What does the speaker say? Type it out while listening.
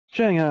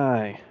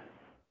Shanghai.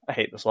 I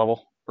hate this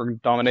level for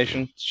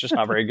Domination. It's just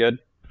not very good.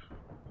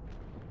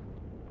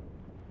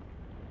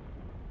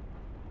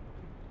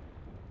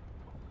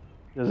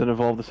 Does it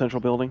involve the central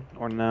building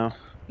or no?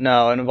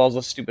 No, it involves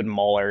a stupid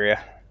mall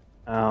area.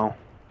 Oh,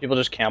 People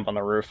just camp on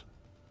the roof.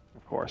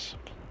 of course.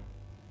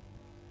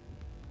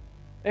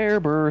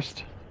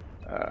 Airburst.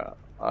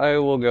 I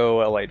will go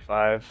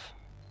L85.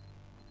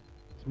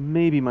 It's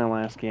maybe my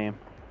last game.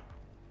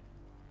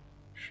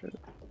 Shit.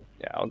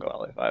 Yeah, I'll go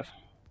L85.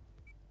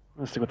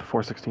 Let's stick with the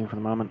 416 for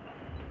the moment.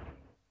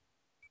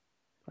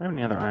 Do I have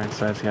any other iron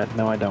sights yet?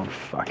 No, I don't.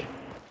 Fuck.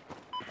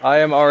 I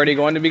am already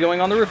going to be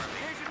going on the roof.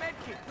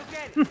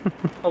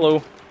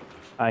 Hello.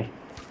 Hi.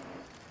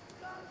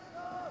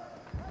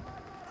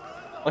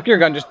 Like your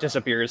gun just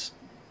disappears.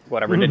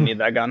 Whatever, didn't need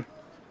that gun.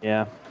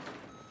 Yeah.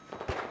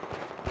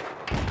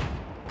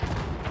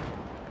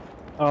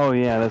 Oh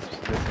yeah, that's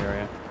this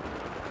area.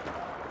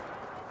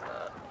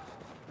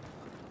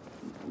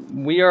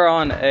 We are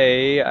on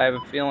A. I have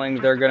a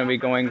feeling they're going to be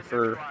going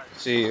for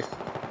C.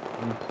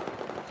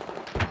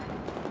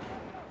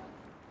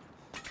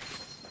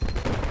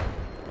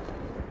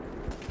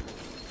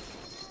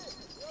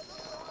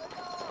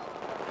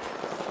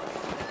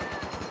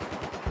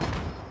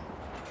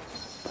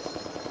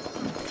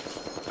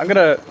 I'm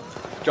gonna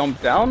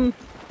jump down.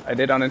 I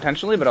did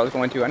unintentionally, but I was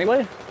going to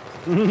anyway.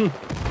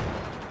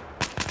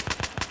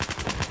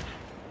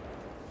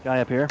 Guy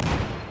up here.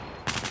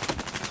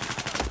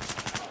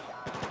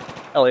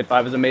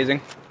 L85 is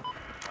amazing.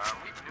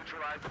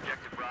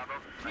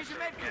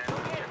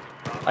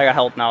 I got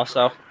help now,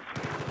 so.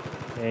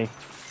 Okay.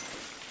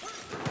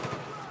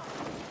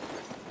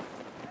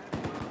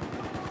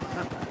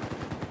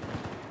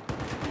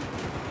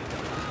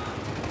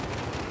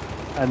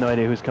 I have no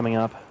idea who's coming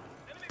up.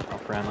 Oh,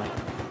 friendly.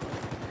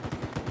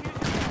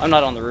 I'm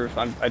not on the roof.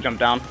 I jumped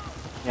down.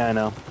 Yeah, I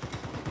know.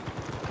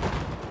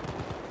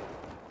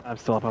 I'm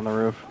still up on the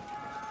roof.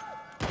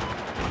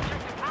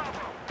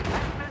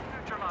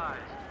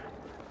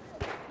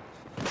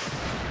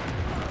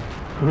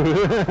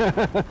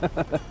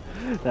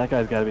 That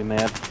guy's gotta be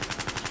mad.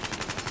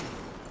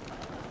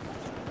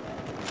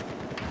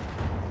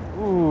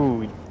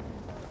 Ooh,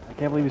 I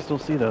can't believe you still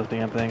see those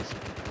damn things.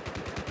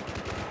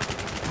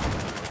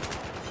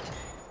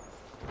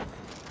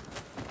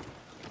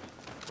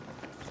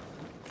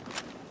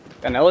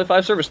 Got an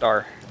L85 service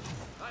star.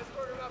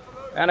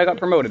 And I got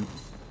promoted.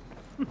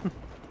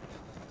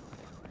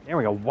 There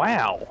we go.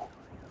 Wow.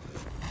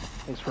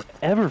 Takes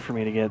forever for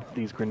me to get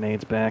these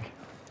grenades back.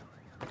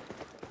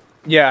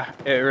 Yeah,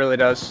 it really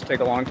does take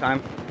a long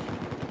time.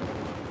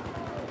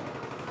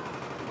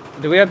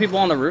 Do we have people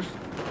on the roof?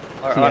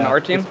 Or on our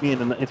team? It's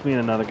me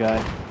and another guy.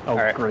 Oh,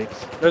 Alright. great.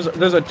 There's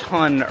a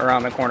ton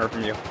around the corner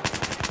from you.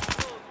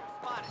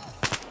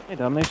 Hey,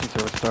 Domination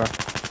service star.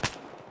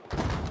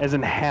 As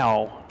in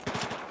how?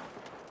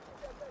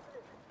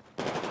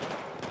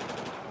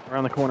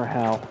 Around the corner,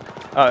 how?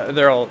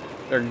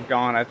 They're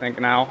gone, I think,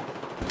 now.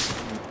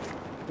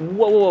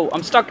 Whoa, whoa, whoa,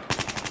 I'm stuck!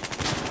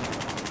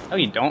 No,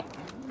 you don't.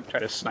 Try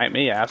to snipe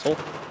me, asshole.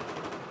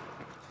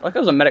 I like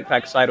there was a medic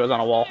pack sideways on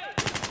a wall.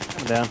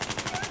 I'm down.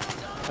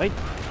 Hey,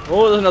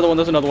 Oh, there's another one,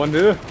 there's another one.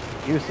 Ugh.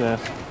 you sis.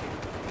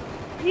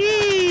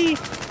 Yee!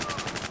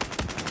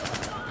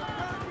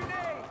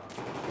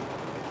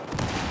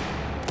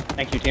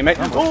 Thank you, teammate.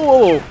 Oh,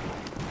 whoa, whoa.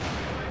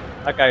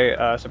 That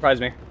guy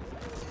surprised me.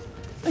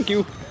 Thank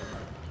you.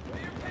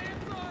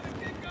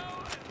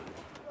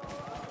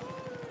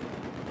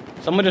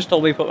 Someone just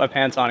told me to put my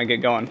pants on and get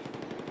going.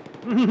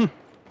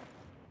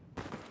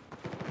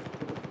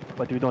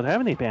 But we don't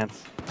have any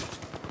pants.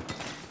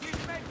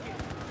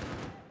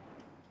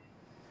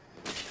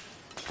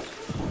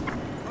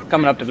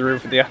 Coming up to the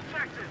roof with you.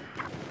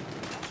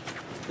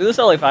 Dude, this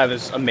L85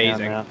 is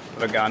amazing Yeah,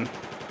 with a gun.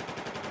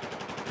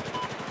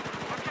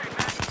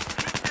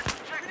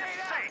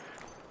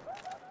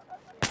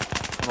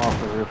 I'm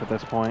off the roof at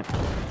this point. There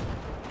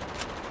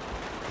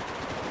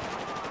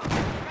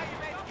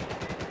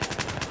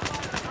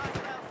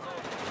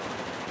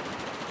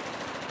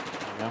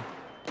we go.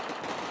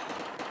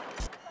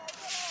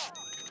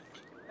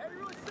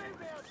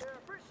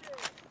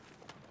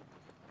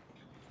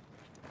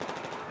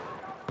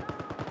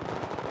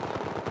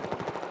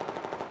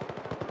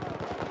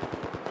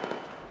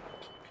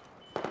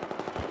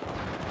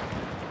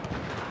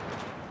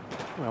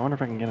 Ooh, I wonder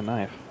if I can get a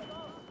knife.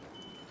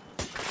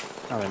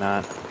 Probably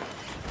not.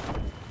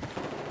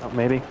 Oh,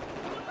 maybe.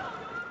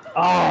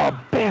 Oh,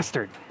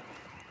 bastard!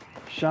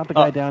 Shot the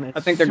guy down. I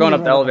think they're going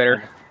up the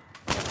elevator.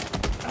 Okay.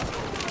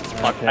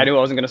 Fuck, I knew I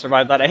wasn't going to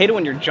survive that. I hate it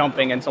when you're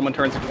jumping and someone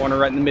turns the corner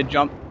right in the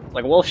mid-jump. It's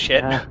like, well,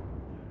 shit. Yeah.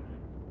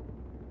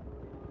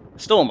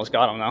 Still almost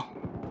got him,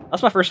 though.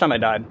 That's my first time I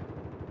died.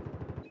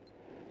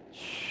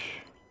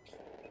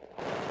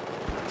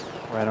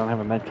 Right, I don't have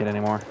a med kit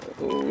anymore.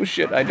 Oh,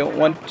 shit, I don't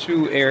want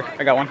to air.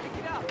 I got one.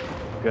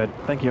 Good,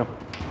 thank you.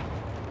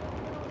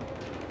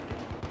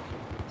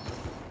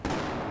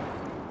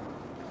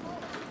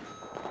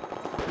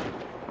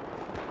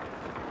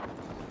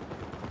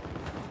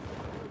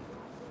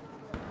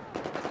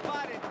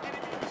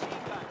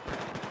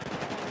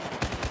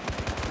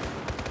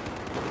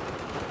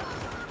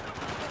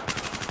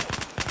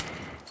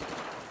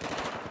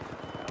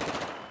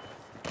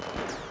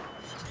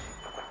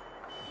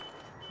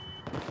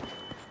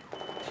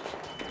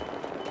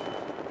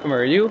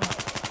 customer are you?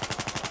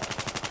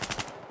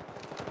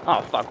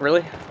 Oh, fuck,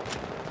 really?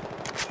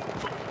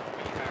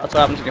 That's what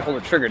happens when you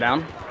hold the trigger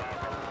down.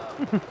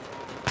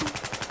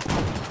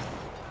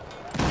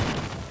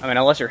 I mean,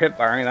 unless you're hip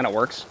firing, then it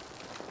works.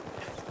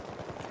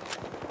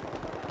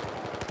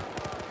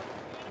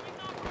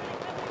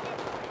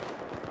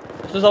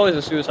 This is always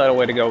a suicidal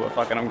way to go, but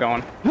fucking I'm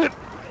going.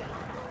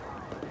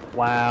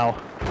 Wow.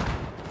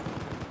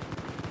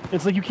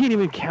 It's like you can't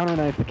even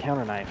counter-knife the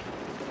counter-knife.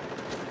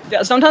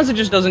 Yeah, sometimes it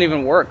just doesn't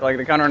even work. Like,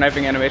 the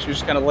counter-knifing animation is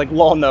just kind of like,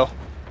 lol, no.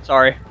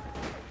 Sorry.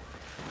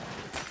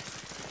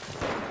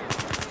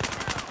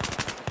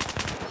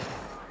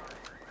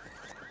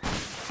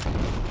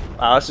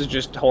 Wow, this is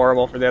just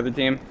horrible for the other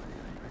team.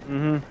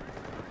 Mm-hmm.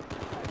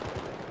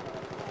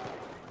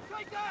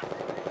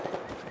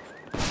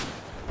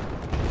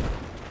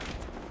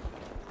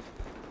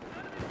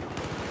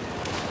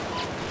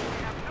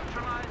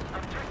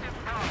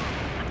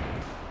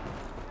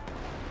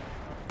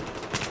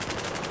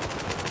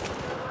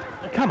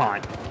 Come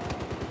on.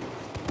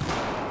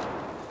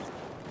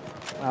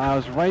 I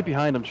was right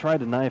behind him, tried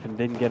to knife and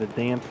didn't get a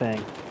damn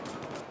thing.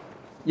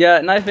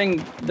 Yeah,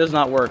 knifing does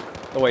not work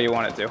the way you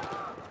want it to.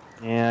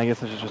 Yeah, I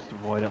guess I should just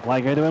avoid it,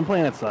 like I do in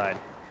Planet Side.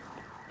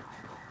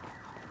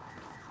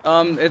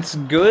 It's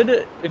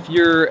good if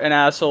you're an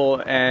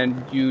asshole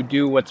and you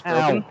do what's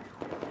broken. Ow.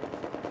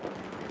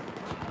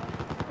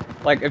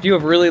 Like, if you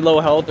have really low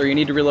health or you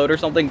need to reload or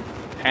something,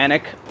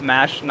 panic,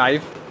 mash,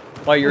 knife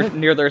while you're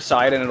near their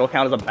side and it'll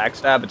count as a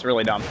backstab. It's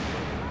really dumb.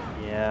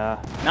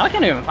 Yeah. Now I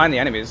can't even find the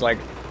enemies. Like,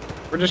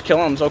 we're just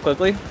killing them so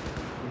quickly.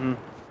 Mm-hmm.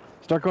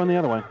 Start going the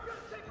other way.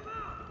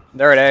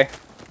 They're at A.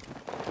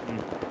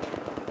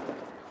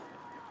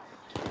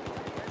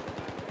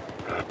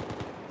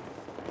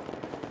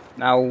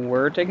 Now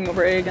we're taking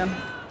over A again?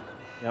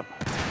 Yep.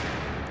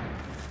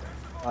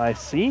 I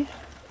see.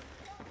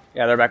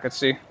 Yeah, they're back at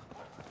C.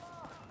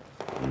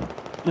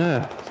 Excuse me.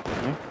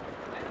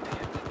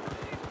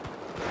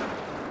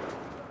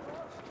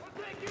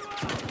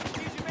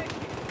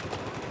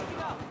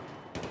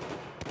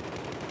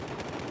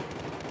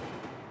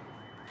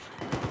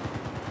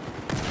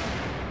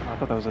 I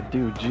thought that was a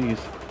dude, jeez.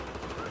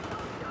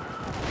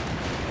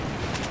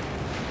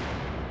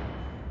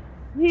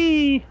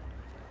 Yee!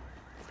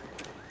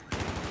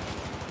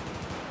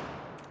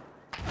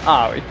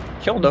 Ah, we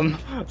killed them.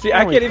 See,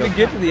 I can't even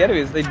get to the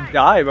enemies. They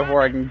die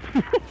before I can...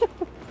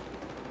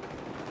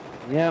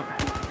 Yep.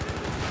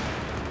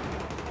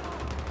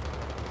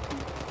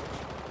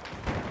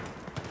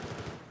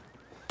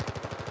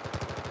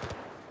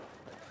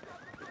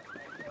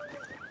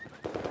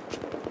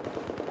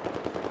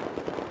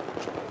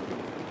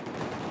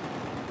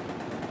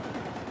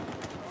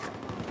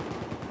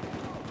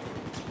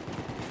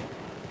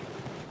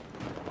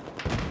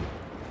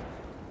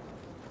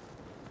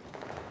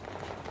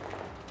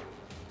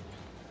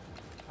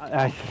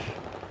 I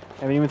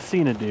haven't even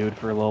seen a dude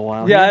for a little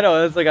while. Yeah, I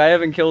know. It's like I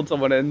haven't killed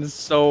someone in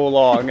so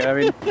long. I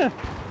mean,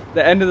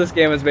 the end of this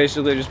game has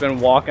basically just been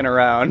walking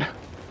around.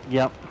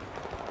 Yep.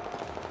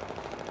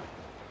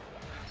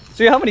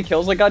 See how many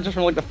kills I got just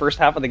from like the first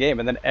half of the game,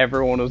 and then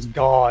everyone was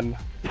gone.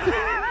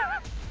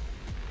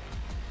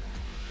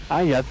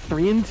 I got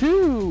 3 and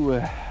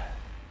 2.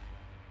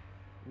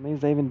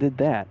 Amazed I even did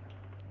that.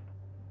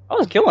 I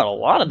was killing a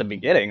lot at the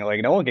beginning.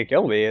 Like, no one could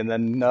kill me, and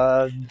then,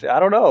 I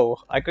don't know.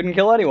 I couldn't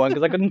kill anyone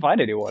because I couldn't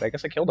find anyone. I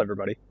guess I killed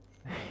everybody.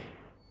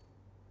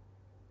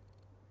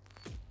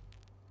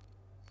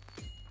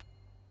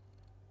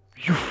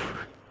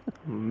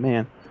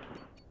 Man.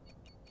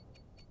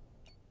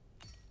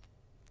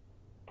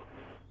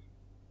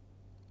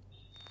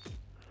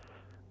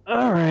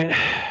 Alright.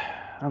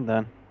 I'm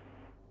done.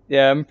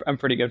 Yeah, I'm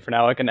pretty good for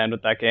now. I can end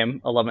with that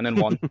game, 11 and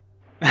 1.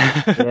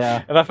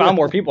 Yeah. If I found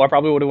more people, I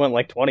probably would have went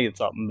like 20 and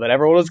something, but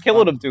everyone was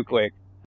killing them too quick.